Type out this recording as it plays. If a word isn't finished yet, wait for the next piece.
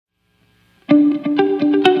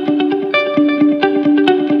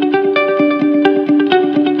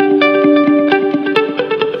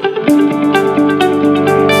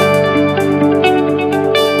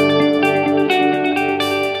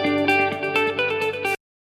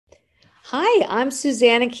Hi, I'm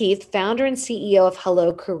Susanna Keith, founder and CEO of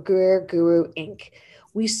Hello Career Guru Inc.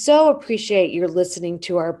 We so appreciate your listening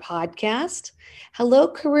to our podcast. Hello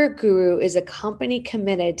Career Guru is a company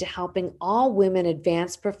committed to helping all women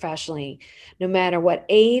advance professionally, no matter what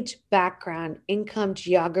age, background, income,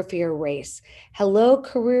 geography, or race. Hello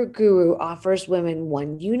Career Guru offers women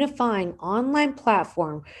one unifying online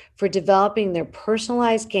platform for developing their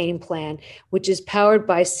personalized game plan, which is powered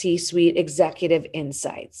by C Suite Executive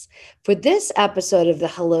Insights. For this episode of the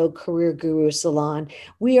Hello Career Guru Salon,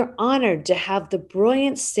 we are honored to have the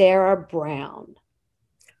brilliant Sarah Brown.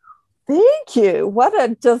 Thank you. What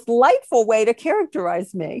a delightful way to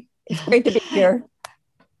characterize me. It's great to be here.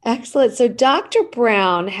 Excellent. So, Dr.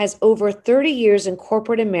 Brown has over 30 years in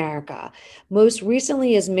corporate America, most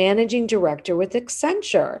recently as managing director with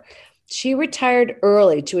Accenture. She retired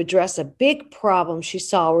early to address a big problem she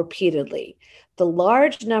saw repeatedly: the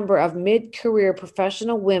large number of mid career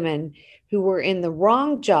professional women who were in the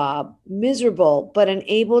wrong job, miserable, but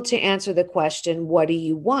unable to answer the question, "What do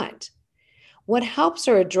you want?" What helps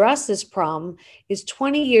her address this problem is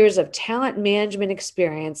 20 years of talent management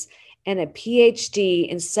experience and a PhD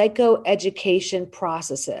in psychoeducation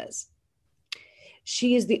processes.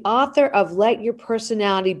 She is the author of Let Your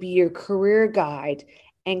Personality Be Your Career Guide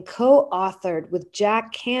and co-authored with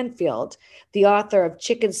Jack Canfield, the author of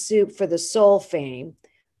Chicken Soup for the Soul fame,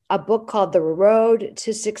 a book called The Road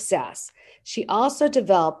to Success. She also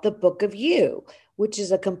developed the Book of You, which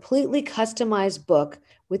is a completely customized book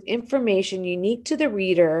with information unique to the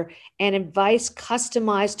reader and advice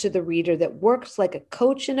customized to the reader that works like a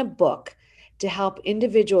coach in a book to help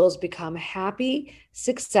individuals become happy,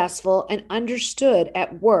 successful, and understood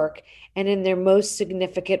at work and in their most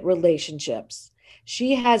significant relationships.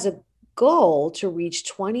 She has a goal to reach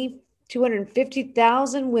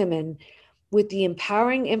 250,000 women with the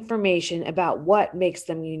empowering information about what makes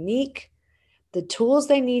them unique, the tools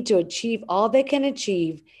they need to achieve all they can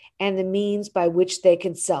achieve, and the means by which they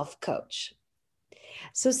can self-coach.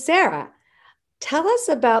 So, Sarah, tell us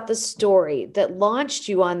about the story that launched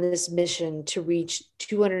you on this mission to reach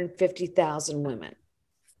 250,000 women.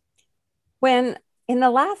 When in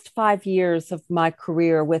the last 5 years of my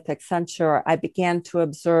career with Accenture, I began to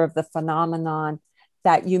observe the phenomenon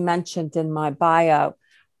that you mentioned in my bio.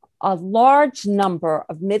 A large number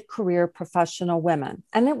of mid-career professional women,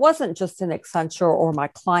 and it wasn't just in Accenture or my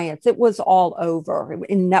clients, it was all over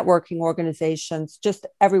in networking organizations, just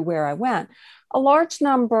everywhere I went. A large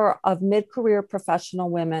number of mid-career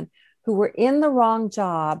professional women who were in the wrong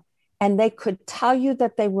job, and they could tell you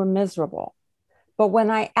that they were miserable. But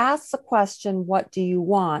when I asked the question, "What do you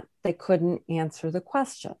want?" they couldn't answer the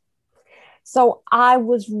question. So I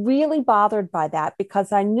was really bothered by that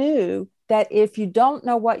because I knew that if you don't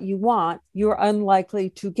know what you want, you're unlikely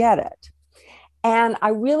to get it. And I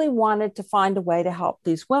really wanted to find a way to help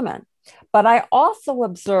these women. But I also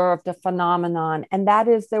observed a phenomenon, and that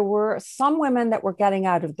is there were some women that were getting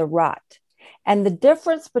out of the rut. And the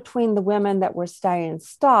difference between the women that were staying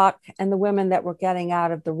stuck and the women that were getting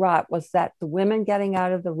out of the rut was that the women getting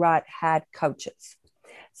out of the rut had coaches.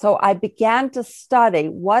 So I began to study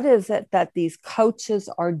what is it that these coaches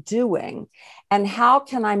are doing and how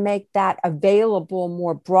can I make that available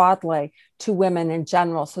more broadly to women in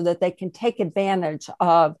general so that they can take advantage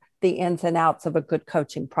of the ins and outs of a good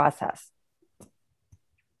coaching process.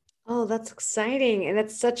 Oh, that's exciting. And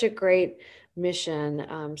that's such a great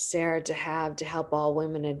mission, Sarah, to have to help all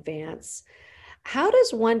women advance. How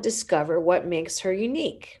does one discover what makes her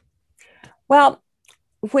unique? Well,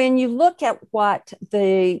 when you look at what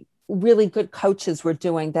the really good coaches were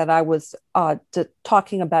doing that I was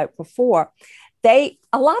talking about before, a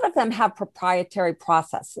lot of them have proprietary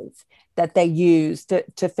processes that they use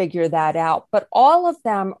to figure that out. But all of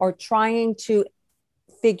them are trying to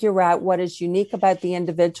figure out what is unique about the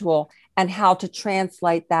individual and how to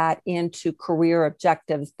translate that into career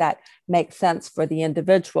objectives that make sense for the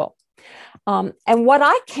individual. And what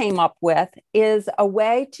I came up with is a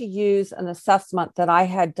way to use an assessment that I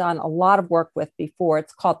had done a lot of work with before.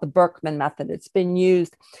 It's called the Birkman Method. It's been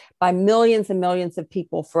used by millions and millions of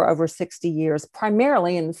people for over 60 years,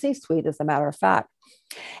 primarily in the C-suite, as a matter of fact.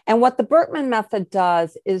 And what the Birkman Method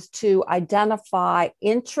does is to identify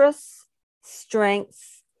interests,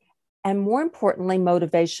 strengths, and more importantly,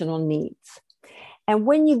 motivational needs. And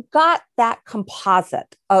when you've got that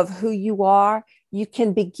composite of who you are, you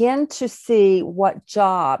can begin to see what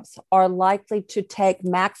jobs are likely to take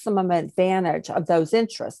maximum advantage of those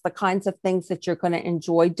interests, the kinds of things that you're going to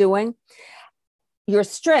enjoy doing. Your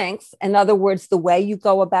strengths, in other words, the way you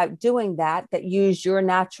go about doing that use your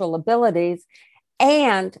natural abilities.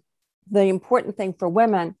 And the important thing for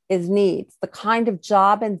women is needs, the kind of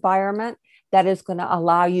job environment that is going to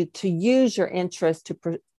allow you to use your interest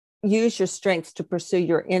use your strengths to pursue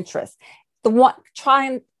your interests.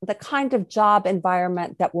 The kind of job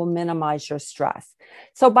environment that will minimize your stress.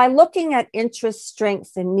 So by looking at interests,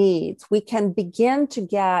 strengths, and needs, we can begin to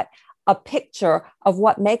get a picture of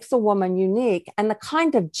what makes a woman unique and the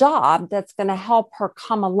kind of job that's going to help her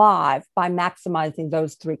come alive by maximizing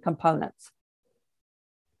those three components.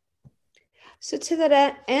 So to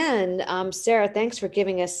that end, Sarah, thanks for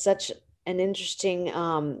giving us such an interesting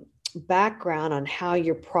background on how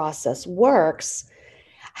your process works.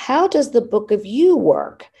 How does the Book of You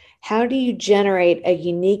work? How do you generate a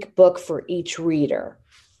unique book for each reader?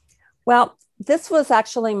 Well, this was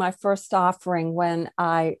actually my first offering when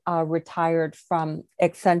I retired from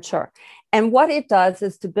Accenture. And what it does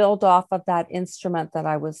is to build off of that instrument that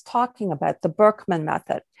I was talking about, the Birkman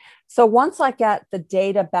method. So once I get the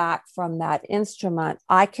data back from that instrument,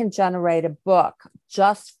 I can generate a book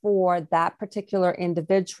just for that particular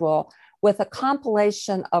individual with a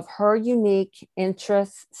compilation of her unique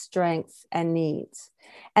interests, strengths, and needs.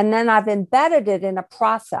 And then I've embedded it in a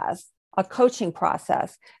process, a coaching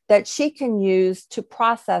process that she can use to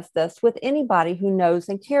process this with anybody who knows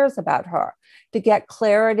and cares about her, to get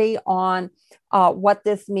clarity on what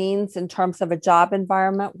this means in terms of a job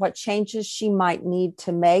environment, what changes she might need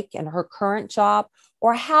to make in her current job,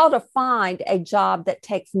 or how to find a job that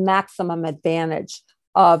takes maximum advantage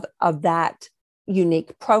of that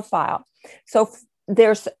unique profile. So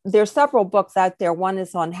there's several books out there. One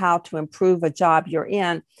is on how to improve a job you're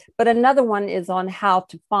in, but another one is on how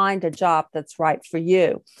to find a job that's right for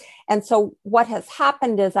you. And so what has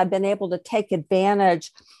happened is I've been able to take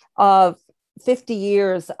advantage of 50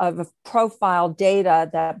 years of profile data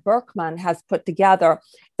that Birkman has put together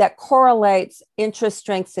that correlates interest,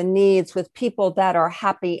 strengths, and needs with people that are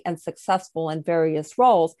happy and successful in various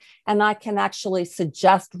roles. And I can actually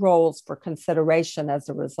suggest roles for consideration as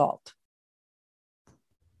a result.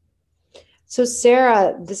 So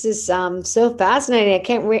Sarah, this is so fascinating. I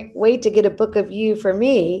can't wait to get a Book of You for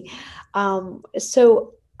me.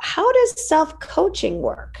 So how does self-coaching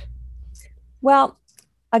work? Well,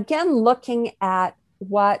 again, looking at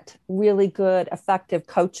what really good, effective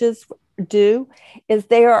coaches do is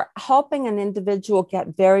they are helping an individual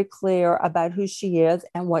get very clear about who she is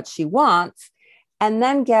and what she wants, and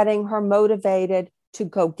then getting her motivated to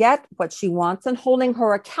go get what she wants and holding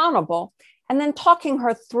her accountable, and then talking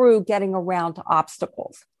her through getting around to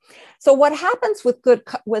obstacles. So what happens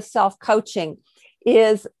with self-coaching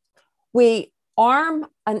is we arm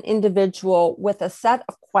an individual with a set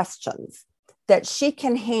of questions that she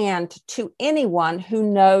can hand to anyone who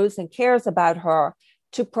knows and cares about her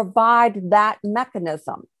to provide that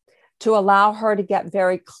mechanism to allow her to get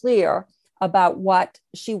very clear about what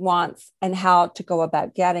she wants and how to go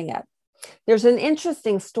about getting it. There's an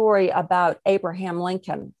interesting story about Abraham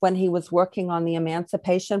Lincoln when he was working on the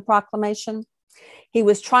Emancipation Proclamation. He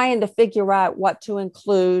was trying to figure out what to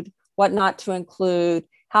include, what not to include,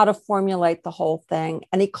 how to formulate the whole thing.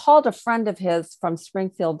 And he called a friend of his from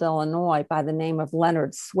Springfield, Illinois, by the name of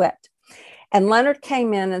Leonard Swett. And Leonard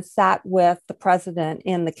came in and sat with the president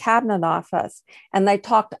in the cabinet office, and they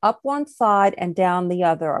talked up one side and down the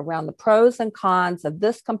other around the pros and cons of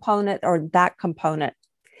this component or that component.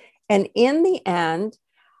 And in the end,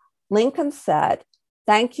 Lincoln said,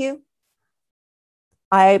 "Thank you.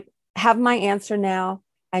 I have my answer now,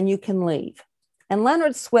 and you can leave." And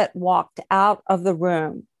Leonard Swett walked out of the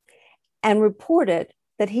room and reported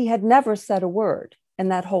that he had never said a word in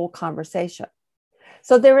that whole conversation.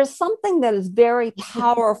 So there is something that is very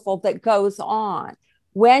powerful that goes on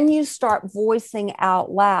when you start voicing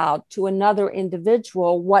out loud to another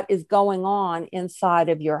individual what is going on inside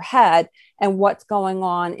of your head and what's going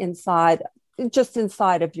on inside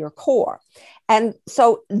of your core. And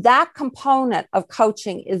so that component of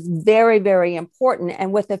coaching is very, very important.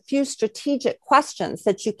 And with a few strategic questions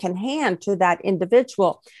that you can hand to that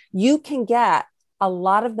individual, you can get a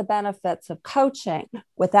lot of the benefits of coaching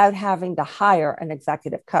without having to hire an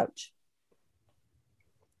executive coach.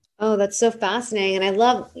 Oh, that's so fascinating. And I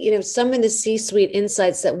love, some of the C-suite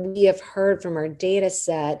insights that we have heard from our data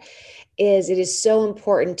set is it is so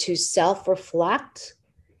important to self-reflect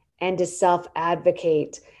and to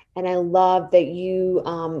self-advocate. And I love that you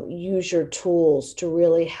use your tools to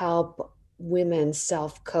really help women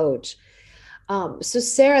self-coach. So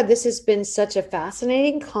Sarah, this has been such a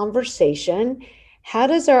fascinating conversation. How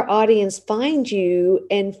does our audience find you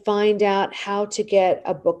and find out how to get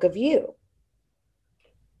a Book of You?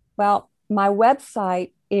 Well, my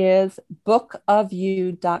website is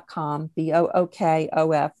bookofyou.com,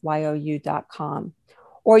 bookofyou.com.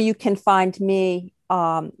 Or you can find me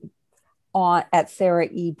at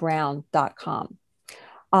sarahebrown.com.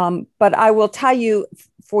 But I will tell you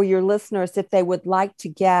for your listeners, if they would like to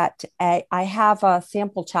get I have a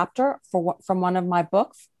sample chapter from one of my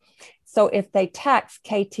books. So if they text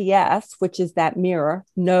KTS, which is that mirror,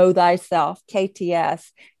 know thyself,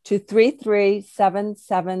 KTS, to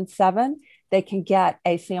 33777, they can get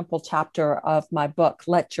a sample chapter of my book,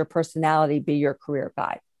 Let Your Personality Be Your Career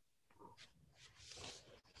Guide.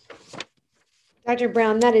 Dr.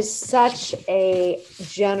 Brown, that is such a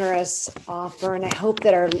generous offer, and I hope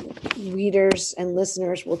that our readers and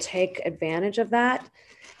listeners will take advantage of that.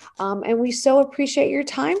 And we so appreciate your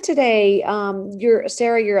time today.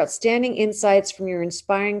 Sarah, your outstanding insights from your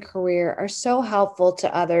inspiring career are so helpful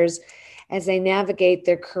to others as they navigate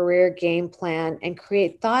their career game plan and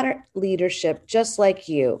create thought leadership just like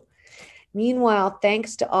you. Meanwhile,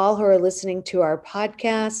 thanks to all who are listening to our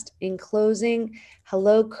podcast. In closing,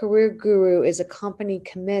 Hello Career Guru is a company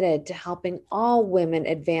committed to helping all women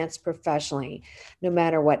advance professionally, no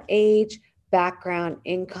matter what age, background,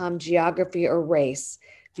 income, geography, or race.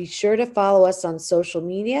 Be sure to follow us on social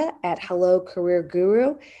media at Hello Career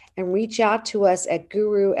Guru and reach out to us at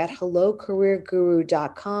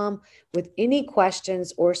guru@hellocareerguru.com with any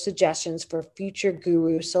questions or suggestions for future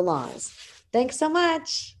Guru salons. Thanks so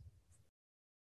much.